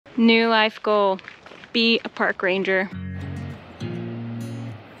New life goal, be a park ranger.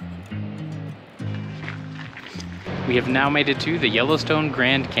 We have now made it to the Yellowstone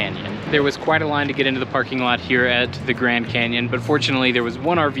Grand Canyon. There was quite a line to get into the parking lot here at the Grand Canyon, but fortunately there was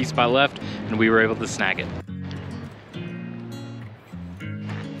one RV spot left and we were able to snag it.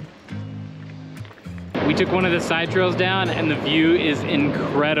 We took one of the side trails down and the view is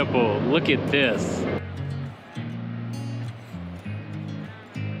incredible. Look at this.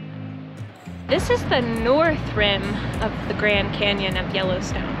 This is the north rim of the Grand Canyon of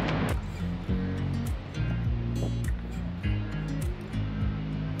Yellowstone.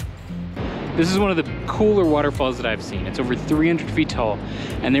 This is one of the cooler waterfalls that I've seen. It's over 300 feet tall,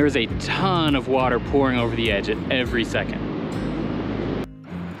 and there is a ton of water pouring over the edge at every second.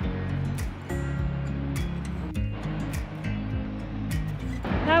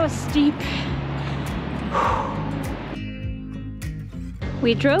 That was steep.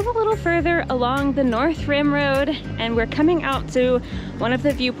 We drove a little further along the North Rim Road, and we're coming out to one of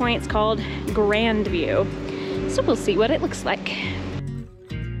the viewpoints called Grand View. So we'll see what it looks like.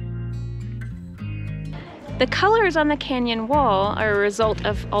 The colors on the canyon wall are a result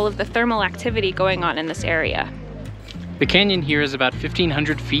of all of the thermal activity going on in this area. The canyon here is about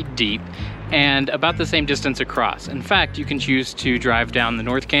 1,500 feet deep and about the same distance across. In fact, you can choose to drive down the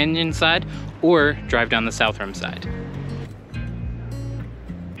North Canyon side or drive down the South Rim side.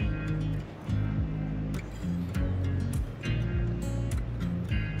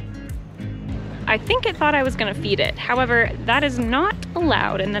 I think it thought I was gonna feed it. However, that is not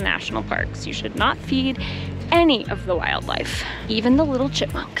allowed in the national parks. You should not feed any of the wildlife, even the little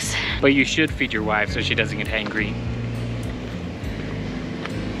chipmunks. But you should feed your wife so she doesn't get hangry.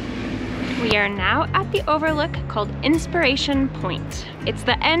 We are now at the overlook called Inspiration Point. It's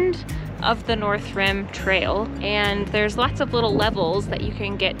the end of the North Rim Trail, and there's lots of little levels that you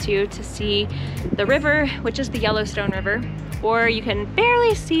can get to see the river, which is the Yellowstone River, or you can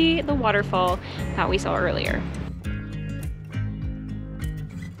barely see the waterfall that we saw earlier.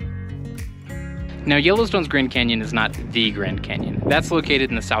 Now, Yellowstone's Grand Canyon is not the Grand Canyon. That's located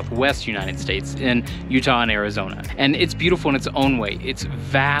in the southwest United States, in Utah and Arizona. And it's beautiful in its own way. It's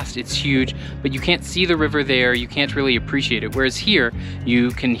vast, it's huge, but you can't see the river there, you can't really appreciate it. Whereas here, you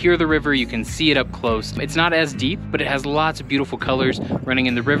can hear the river, you can see it up close. It's not as deep, but it has lots of beautiful colors running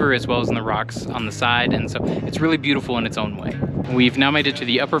in the river as well as in the rocks on the side, and so it's really beautiful in its own way. We've now made it to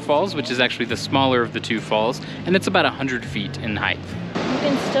the Upper Falls, which is actually the smaller of the two falls, and it's about 100 feet in height. You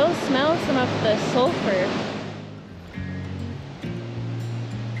can still smell some of the sulfur.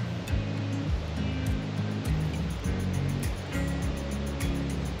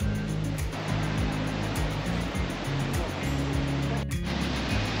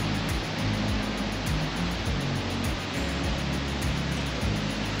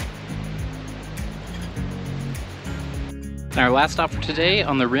 Our last stop for today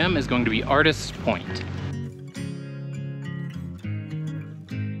on the rim is going to be Artist's Point.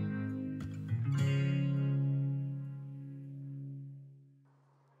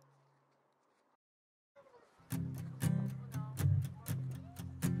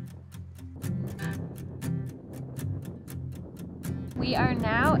 We are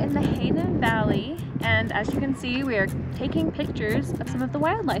now in the Hayden Valley, and as you can see, we are taking pictures of some of the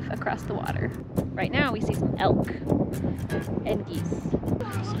wildlife across the water. Right now, we see some elk and geese.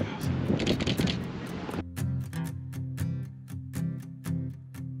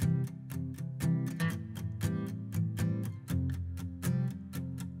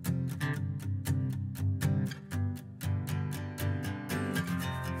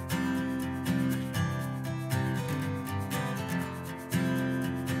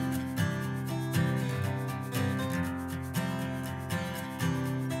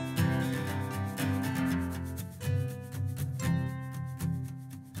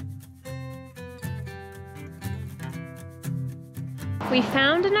 We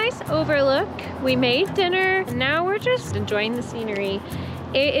found a nice overlook, we made dinner, and now we're just enjoying the scenery.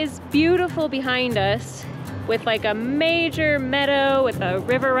 It is beautiful behind us with like a major meadow with a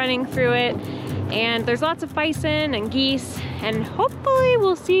river running through it, and there's lots of bison and geese, and hopefully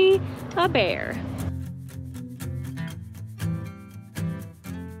we'll see a bear.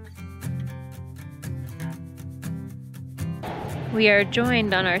 We are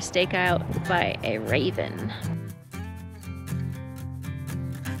joined on our stakeout by a raven.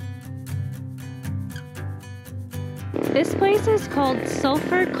 This place is called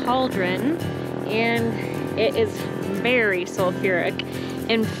Sulphur Cauldron, and it is very sulfuric.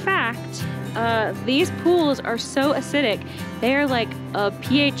 In fact, these pools are so acidic, they are like a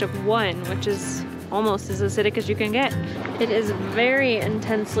pH of 1, which is almost as acidic as you can get. It is very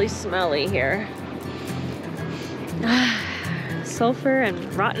intensely smelly here. Sulfur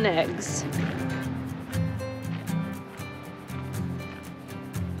and rotten eggs.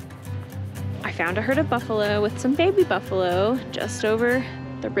 I found a herd of buffalo with some baby buffalo just over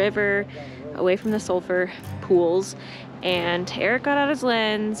the river, away from the sulfur pools, and Eric got out his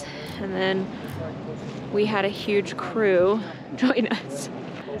lens, and then we had a huge crew join us.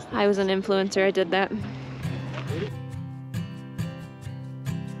 I was an influencer, I did that.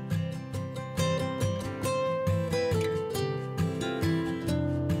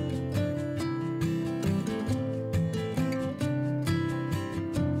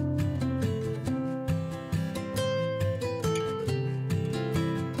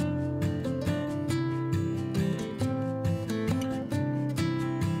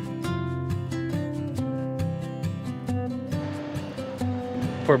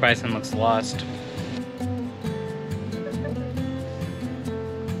 Poor Bison looks lost.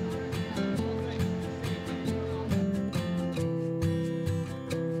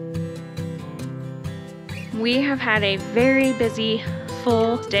 We have had a very busy,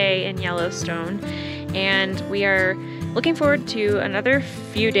 full day in Yellowstone, and we are looking forward to another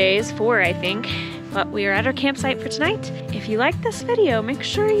few days, 4 I think, but we are at our campsite for tonight. If you like this video, make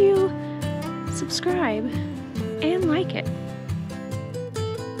sure you subscribe and like it.